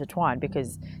is intertwined,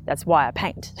 because that's why I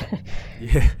paint.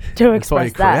 Yeah. To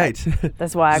express that's why you create.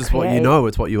 That's why I create. It's what you know.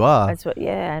 It's what you are. That's what,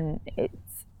 and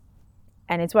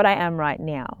it's what I am right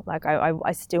now. Like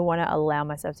I still want to allow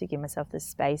myself to give myself the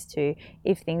space to,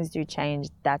 if things do change,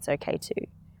 that's okay too.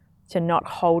 To not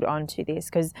hold on to this,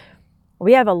 because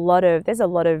we have a lot of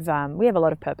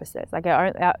purposes. Like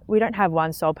we don't have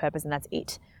one sole purpose and that's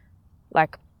it.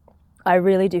 Like, I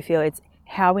really do feel it's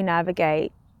how we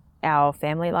navigate our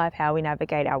family life, how we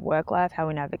navigate our work life, how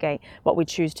we navigate what we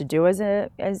choose to do as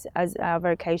our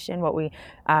vocation, what we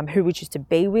who we choose to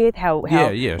be with, how we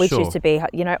choose to be,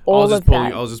 all of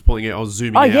that. I was just pulling it. I was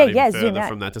zooming out even further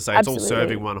from that to say Absolutely. It's all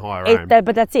serving one higher aim.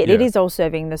 But that's it. Yeah. It is all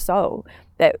serving the soul.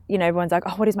 That everyone's like,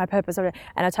 oh, what is my purpose? And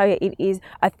I tell you, it is.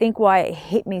 I think why it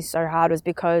hit me so hard was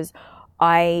because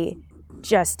I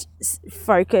just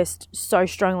focused so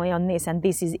strongly on this, and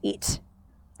this is it.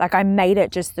 Like, I made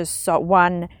it just the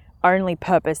one only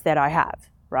purpose that I have,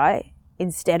 right?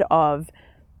 Instead of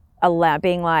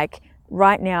being like,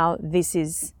 right now, this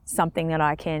is something that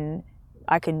I can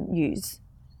use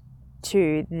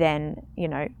to then,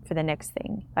 for the next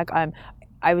thing. Like,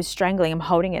 I was strangling, I'm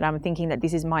holding it, I'm thinking that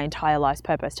this is my entire life's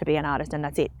purpose, to be an artist, and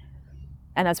that's it.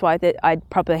 And that's why I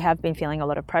probably have been feeling a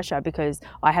lot of pressure, because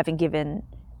I haven't given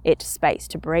it space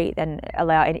to breathe and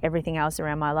allow everything else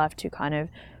around my life to kind of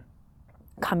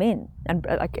come in. And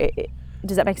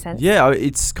does that make sense? Yeah,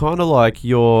 it's kind of like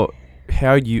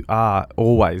how you are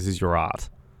always is your art.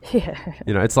 Yeah.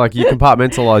 It's like you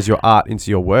compartmentalize your art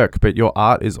into your work, but your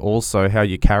art is also how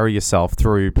you carry yourself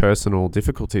through personal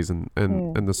difficulties and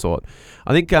the sort.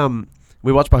 I think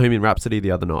we watched Bohemian Rhapsody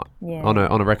the other night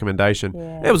on a recommendation.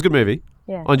 Yeah. It was a good movie.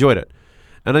 Yeah. I enjoyed it.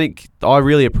 And I think I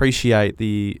really appreciate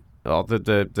the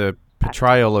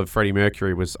portrayal of Freddie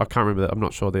Mercury was, I can't remember, I'm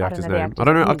not sure the actor's name. I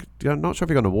don't know. I'm not sure if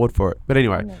he got an award for it. But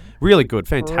anyway, really good,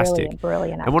 fantastic.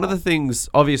 Brilliant. And one of the things,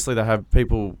 obviously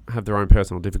people have their own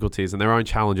personal difficulties and their own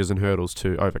challenges and hurdles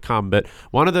to overcome. But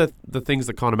one of the things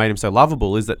that kind of made him so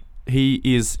lovable is that he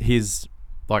is his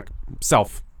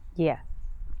self. Yeah.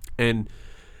 And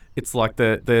it's like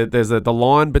there's the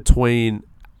line between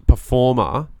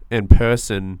performer and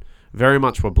person very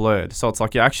much were blurred. So it's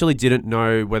like you actually didn't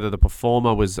know whether the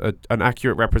performer was an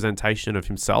accurate representation of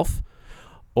himself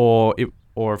or if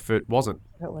it wasn't.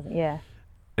 It wasn't, yeah.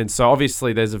 And so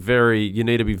obviously you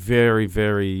need to be very,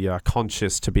 very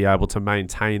conscious to be able to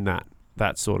maintain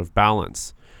that sort of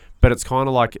balance. But it's kind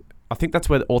of like, I think that's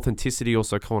where the authenticity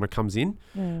also kind of comes in,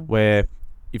 where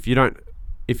if you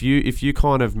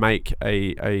kind of make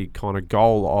a kind of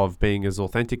goal of being as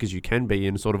authentic as you can be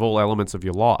in sort of all elements of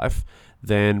your life,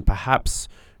 then perhaps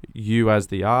you as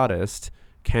the artist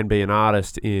can be an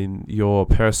artist in your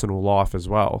personal life as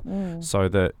well, so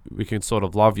that we can sort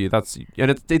of love you.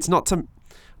 It's not to,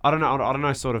 I don't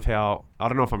know sort of how, I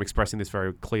don't know if I'm expressing this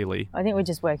very clearly. I think we're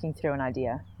just working through an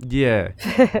idea. Yeah.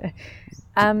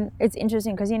 It's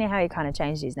interesting because you know how he kind of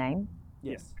changed his name?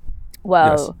 Yes.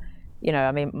 Well, Yes. you know,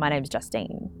 I mean, my name's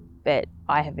Justine, but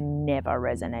I have never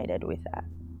resonated with that.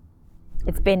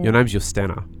 It's been... Your name's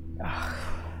Justana.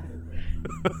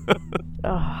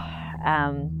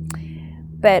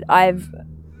 But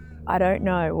I don't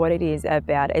know what it is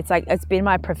about it. It's like, it's been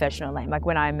my professional name. Like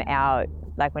when I'm out,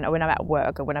 like when I'm at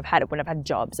work or when I've had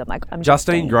jobs, I'm like, I'm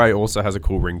Justine Gray also has a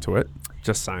cool ring to it.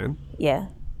 Just saying. Yeah.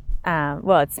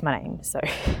 Well, it's my name, so.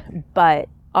 But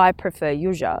I prefer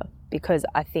Yuzha because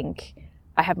I think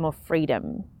I have more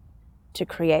freedom to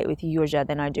create with Yuzha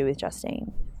than I do with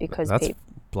Justine. Because that's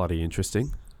bloody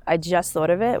interesting. I just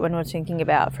thought of it when we were thinking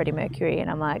about Freddie Mercury,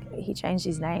 and I'm like, he changed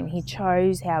his name. He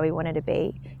chose how he wanted to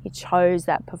be. He chose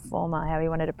that performer, how he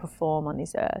wanted to perform on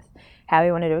this earth, how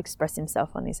he wanted to express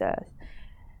himself on this earth.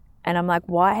 And I'm like,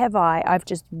 why have I've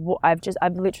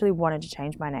literally wanted to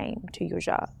change my name to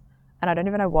Yuzha, and I don't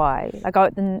even know why. Like,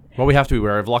 what we have to be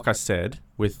aware of, like I said,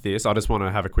 with this, I just want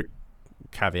to have a quick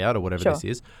caveat or whatever this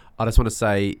is. I just want to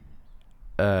say,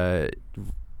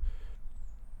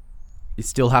 you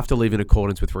still have to live in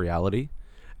accordance with reality,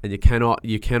 and you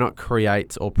cannot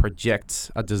create or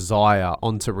project a desire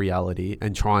onto reality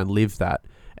and try and live that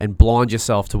and blind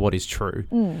yourself to what is true.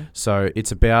 So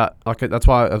it's about, like, that's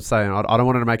why I'm saying I don't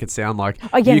want to make it sound like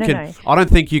I don't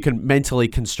think you can mentally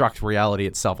construct reality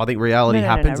itself. I think reality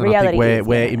happens, and reality I think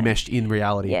we're enmeshed in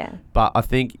reality. Yeah. But I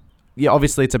think,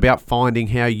 obviously it's about finding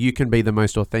how you can be the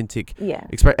most authentic. Yeah.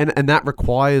 And that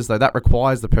requires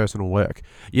the personal work.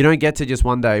 You don't get to just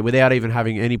one day, without even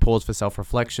having any pause for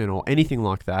self-reflection or anything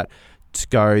like that, to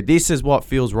go, this is what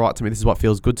feels right to me, this is what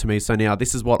feels good to me, so now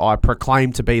this is what I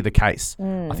proclaim to be the case.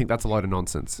 I think that's a load of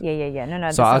nonsense. Yeah.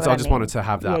 No. So I just wanted to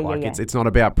have that. It's not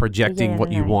about projecting what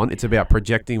you want. It's about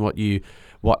projecting what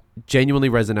genuinely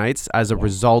resonates as a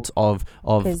result of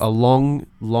a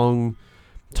long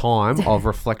time of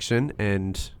reflection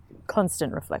and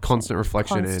constant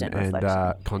reflection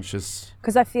and conscious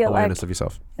because I feel awareness of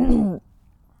yourself.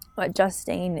 Like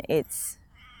Justine,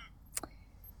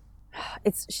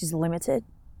 she's limited.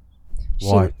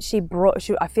 Why?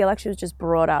 I feel like she was just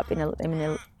brought up in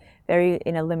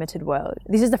a limited world.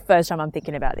 This is the first time I'm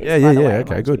thinking about this.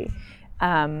 Okay, good.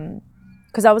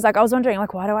 Because I was wondering,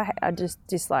 like, why do I just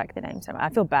dislike the name so much? I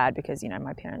feel bad because,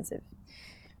 my parents have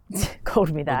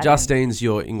called me that. Well, Justine's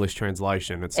your English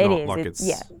translation. It's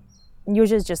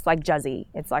Yuzha's just like Juzzy.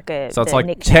 It's like so it's like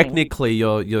nickname. Technically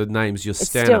your name's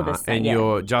Justana, and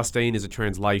your Justine is a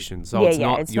translation. So it's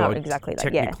not exactly that.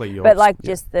 Technically yeah. yours. But like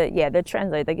just the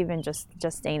translate, they're given just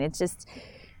Justine. It's just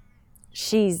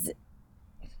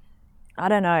I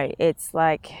don't know. It's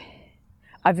like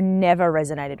I've never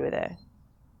resonated with her.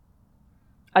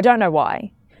 I don't know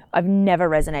why. I've never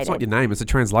resonated. It's not your name. It's a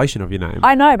translation of your name.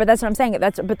 I know, but that's what I'm saying.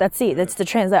 That's it. That's the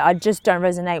translate. I just don't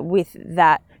resonate with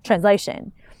that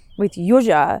translation. With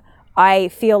Yuzha, I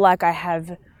feel like I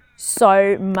have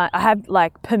so much. I have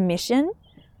like permission,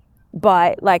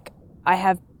 but like I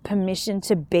have permission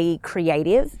to be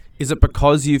creative. Is it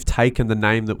because you've taken the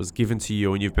name that was given to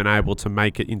you and you've been able to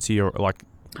make it into your like?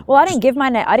 Well, I didn't give my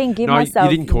name. I didn't give myself.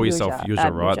 You didn't call yourself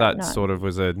Yuzha, right? Yuzha, That sort of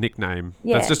was a nickname.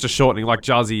 Yeah. That's just a shortening, like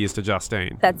Juzzy is to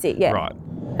Justine. That's it. Yeah. Right.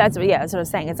 That's what I was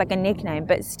saying. It's like a nickname,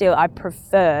 but still, I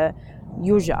prefer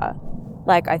Yuzha.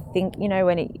 Like I think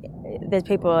when there's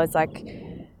people, it's like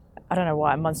I don't know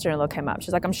why Monster-in-Law came up.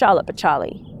 She's like, I'm Charlotte, but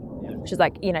Charlie. She's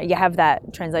like, you have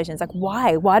that translation. It's like,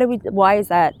 why? Why is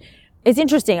that? It's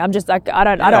interesting. I'm just like, I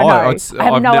don't know. I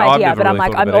have no idea. But I'm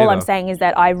like, all I'm saying is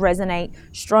that I resonate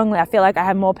strongly. I feel like I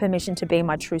have more permission to be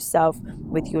my true self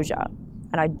with Yuzha.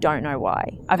 And I don't know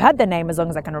why. I've had the name as long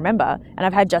as I can remember. And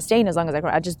I've had Justine as long as I can.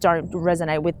 I just don't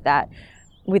resonate with that,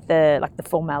 with the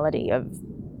formality of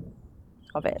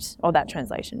it, or that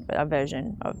translation, a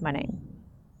version of my name.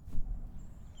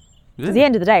 Yeah. At the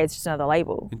end of the day, it's just another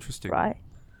label. Interesting. Right?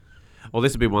 Well,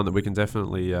 this would be one that we can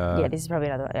definitely... this is probably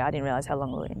another... I didn't realise how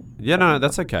long we're in. Yeah, no,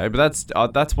 that's okay. But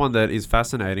that's one that is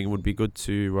fascinating and would be good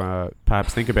to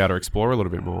perhaps think about or explore a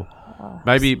little bit more.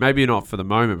 Maybe not for the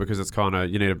moment, because it's kind of...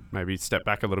 You need to maybe step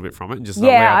back a little bit from it and just allow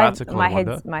that to kind of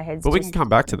wander. My head's but we can come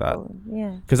back to that.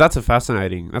 Yeah. Because that's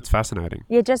fascinating.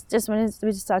 Yeah, just when we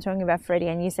just started talking about Freddie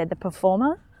and you said the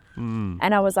performer...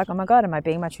 And I was like, oh my God, am I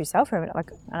being my true self? Or like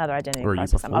another identity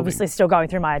crisis? I'm obviously still going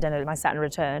through my identity, my Saturn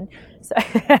return. So,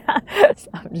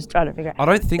 I'm just trying to figure out. I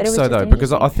don't think so though,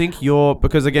 because I think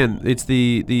because again, it's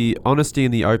the honesty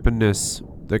and the openness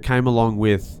that came along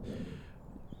with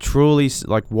truly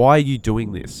like, why are you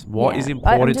doing this? What is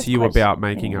important to you about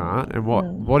making art, and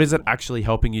what is it actually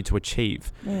helping you to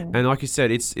achieve? And like you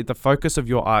said, it's the focus of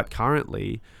your art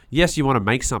currently. Yes, you want to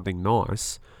make something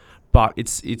nice, but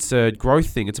it's a growth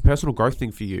thing. It's a personal growth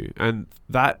thing for you, and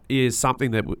that is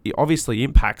something that obviously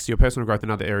impacts your personal growth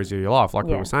in other areas of your life, like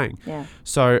we were saying.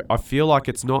 So I feel like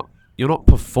you're not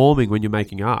performing when you're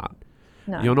making art.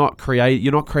 No. You're not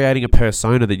creating a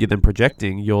persona that you're then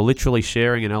projecting. You're literally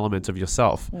sharing an element of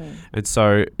yourself. And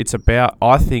so it's about,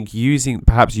 I think, utilizing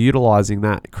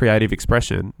that creative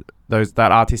expression, that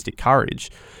artistic courage,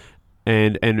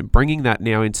 and bringing that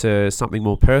now into something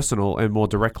more personal and more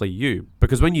directly you.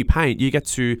 Because when you paint, you get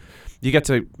to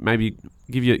maybe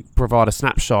provide a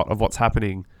snapshot of what's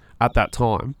happening at that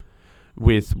time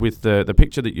with the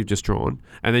picture that you've just drawn,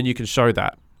 and then you can show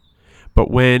that. But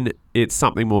when it's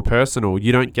something more personal,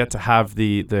 you don't get to have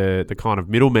the kind of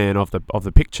middleman of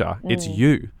the picture. It's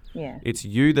you. Yeah. It's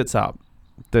you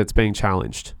that's being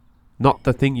challenged, not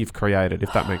the thing you've created,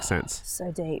 if that makes sense. So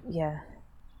deep, yeah.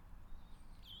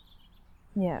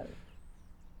 Yeah.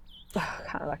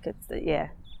 Kind of like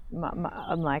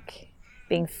I'm like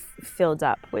being filled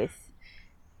up with.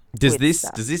 Does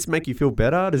this make you feel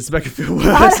better? Does this make you feel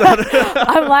worse?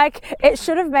 I'm like, it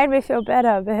should have made me feel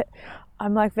better, but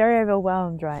I'm like very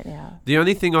overwhelmed right now. The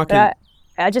only thing I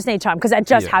just need time, because it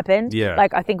just happened. Yeah.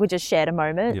 Like, I think we just shared a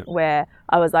moment where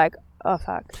I was like, oh,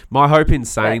 fuck. My hope in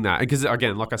saying that, because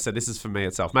again, like I said, this is for me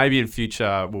itself. Maybe in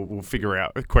future we'll figure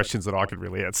out questions that I can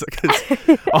really answer, because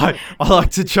I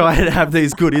like to try and have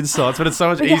these good insights, but it's so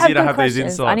much easier to have these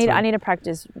insights. I need to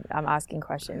practice asking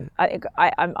questions.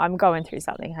 I'm going through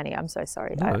something, honey. I'm so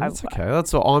sorry. No, that's okay.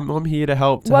 That's what I'm here to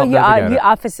help. You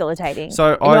are facilitating.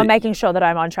 So you're making sure that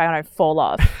I'm on track and I don't fall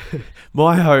off.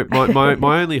 My hope,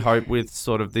 my only hope with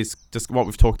sort of this, just what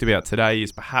we've talked about today,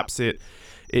 is perhaps it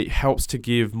helps to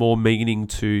give more meaning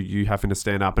to you having to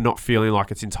stand up and not feeling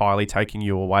like it's entirely taking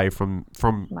you away from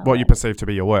what you perceive to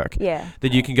be your work. Yeah.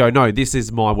 That you can go, no, this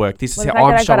is my work. This is how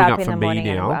I'm showing up for me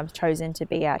now. I've chosen to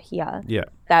be out here. Yeah.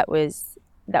 That was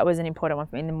an important one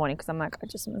for me in the morning, because I'm like, I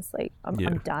just want to sleep. I'm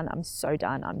done. I'm so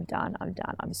done. I'm done.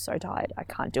 I'm so tired. I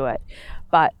can't do it.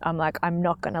 But I'm like, I'm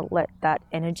not going to let that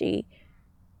energy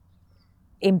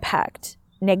impact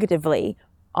negatively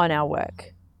on our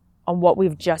work, on what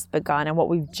we've just begun and what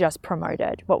we've just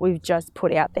promoted, what we've just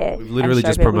put out there. We've literally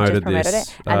just promoted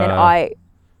this. And then I'm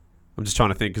just trying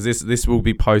to think, because this will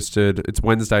be posted. It's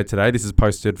Wednesday today. This is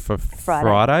posted for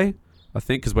Friday, I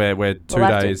think, because we're 2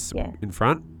 days in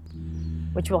front.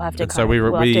 Which we'll have to have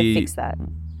to fix that.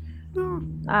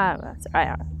 That's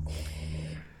right.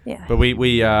 Yeah. But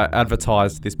we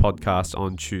advertised this podcast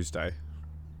on Tuesday.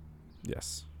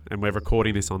 Yes. And we're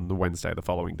recording this on the Wednesday, the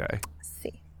following day.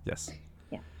 See. Yes.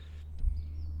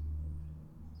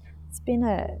 It's been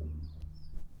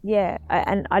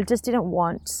and I just didn't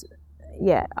want,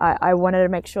 I wanted to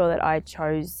make sure that I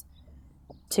chose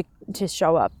to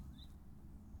show up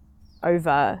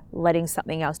over letting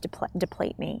something else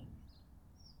deplete me,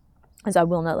 as I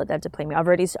will not let that deplete me.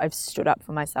 I've stood up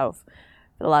for myself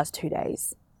for the last 2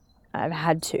 days. I've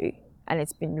had to, and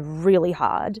it's been really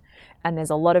hard, and there's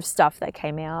a lot of stuff that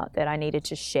came out that I needed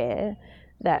to share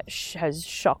that has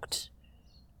shocked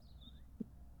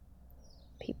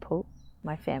people,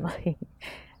 my family,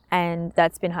 and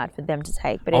that's been hard for them to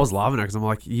take. But I was laughing at it, because I'm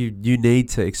like, you need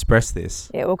to express this.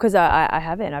 Yeah, well, because I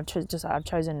haven't. I've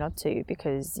chosen not to,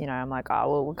 because I'm like,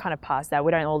 oh well, we're kind of past that.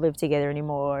 We don't all live together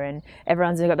anymore, and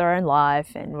everyone's got their own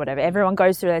life and whatever. Everyone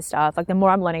goes through their stuff. Like, the more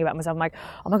I'm learning about myself, I'm like,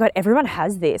 oh my god, everyone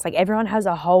has this. Like, everyone has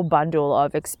a whole bundle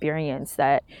of experience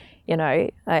that,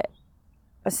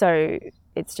 so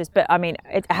it's just. But I mean,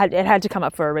 it had to come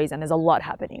up for a reason. There's a lot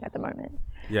happening at the moment.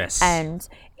 Yes. And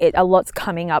a lot's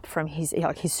coming up from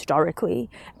historically.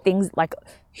 Things like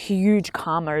huge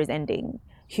karma is ending.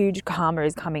 Huge karma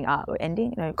is coming up or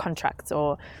ending, contracts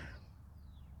or...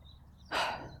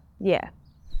 Yeah.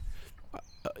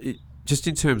 Just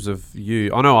in terms of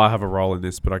you, I know I have a role in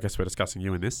this, but I guess we're discussing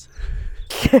you in this.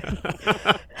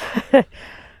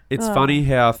 It's funny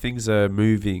how things are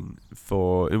moving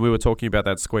and we were talking about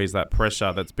that squeeze, that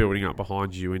pressure that's building up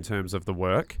behind you in terms of the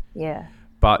work. Yeah.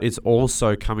 But it's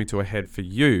also coming to a head for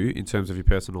you in terms of your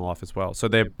personal life as well. So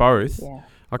they're both,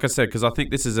 like I said, because I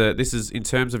think this is in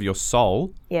terms of your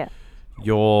soul. Yeah.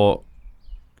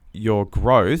 Your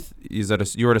growth is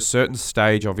you're at a certain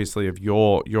stage, obviously, of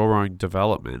your own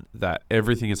development, that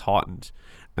everything is heightened,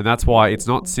 and that's why it's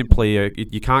not simply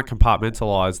you can't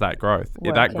compartmentalize that growth.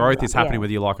 That growth is happening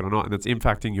whether you like it or not, and it's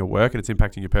impacting your work and it's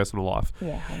impacting your personal life.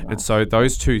 Yeah. And so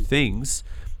those two things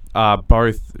are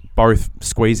both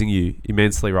squeezing you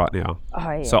immensely right now.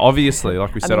 Oh, yeah. So obviously,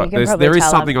 like we said, mean, there is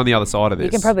something on the other side of this.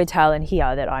 You can probably tell and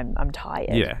hear that I'm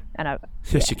tired. Yeah. And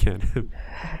yes, you can.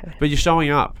 But you're showing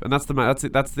up, and that's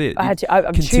it. That's it.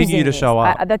 I'm continue to show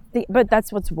up. But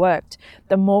that's what's worked.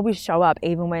 The more we show up,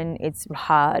 even when it's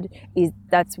hard,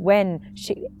 that's when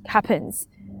shit happens.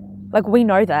 Like, we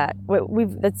know that.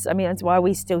 That's why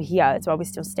we're still here. That's why we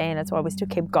still stand. That's why we still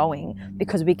keep going,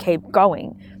 because we keep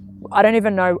going. I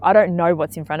don't know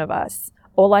what's in front of us.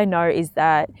 All I know is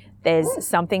that there's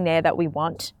something there that we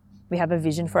want. We have a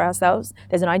vision for ourselves.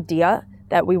 There's an idea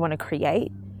that we want to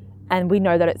create, and we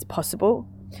know that it's possible.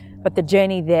 But the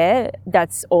journey there,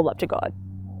 that's all up to God.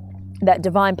 That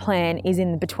divine plan is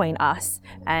in between us,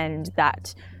 and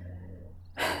that's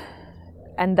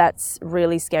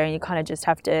really scary. You kind of just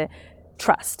have to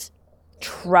trust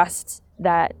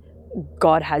that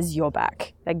God has your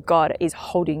back, that God is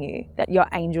holding you, that your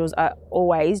angels are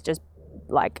always just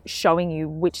like showing you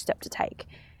which step to take.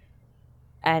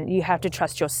 And you have to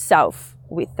trust yourself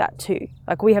with that too.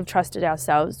 Like, we have trusted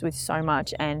ourselves with so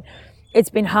much, and it's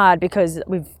been hard because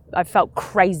I felt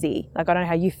crazy. Like, I don't know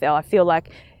how you feel. I feel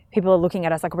like people are looking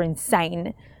at us like we're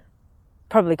insane.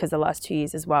 Probably because the last 2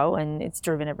 years as well, and it's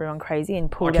driven everyone crazy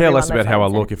and pulled. I care less about how I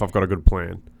look if I've got a good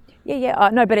plan. Yeah.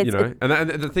 No, but it's and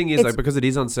the thing is, though, because it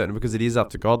is uncertain, because it is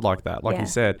up to God like that. Like you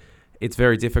said, it's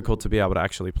very difficult to be able to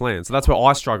actually plan. So that's where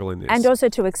I struggle in this. And also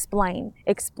to explain.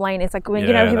 It's like when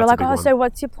people are like, "Oh, so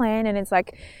what's your plan?" And it's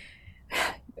like,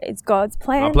 it's God's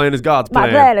plan. My plan is God's plan.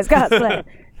 My plan is God's plan.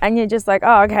 And you're just like,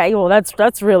 "Oh, okay. Well,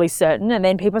 that's really certain." And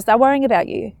then people start worrying about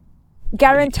you.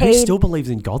 Guaranteed. He still believes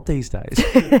in God these days.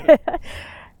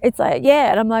 It's like,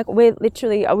 and I'm like,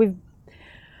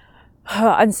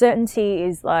 uncertainty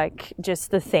is like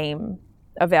just the theme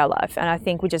of our life, and I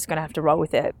think we're just going to have to roll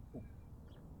with it.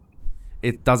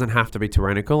 It doesn't have to be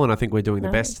tyrannical, and I think we're doing the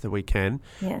best that we can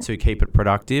to keep it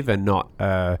productive and not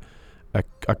a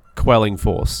quelling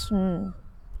force.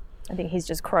 I think he's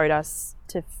just crowed us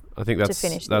to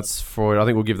finish that's Freud. I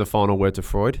think we'll give the final word to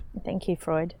Freud. Thank you,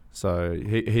 Freud. So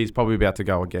he's probably about to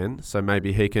go again. So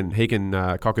maybe he can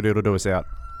cock-a-doodle-doo us out.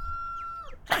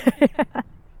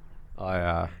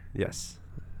 Yes.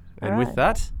 And with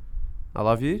that, I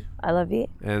love you. I love you.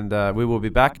 And we will be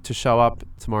back to show up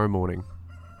tomorrow morning.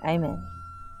 Amen.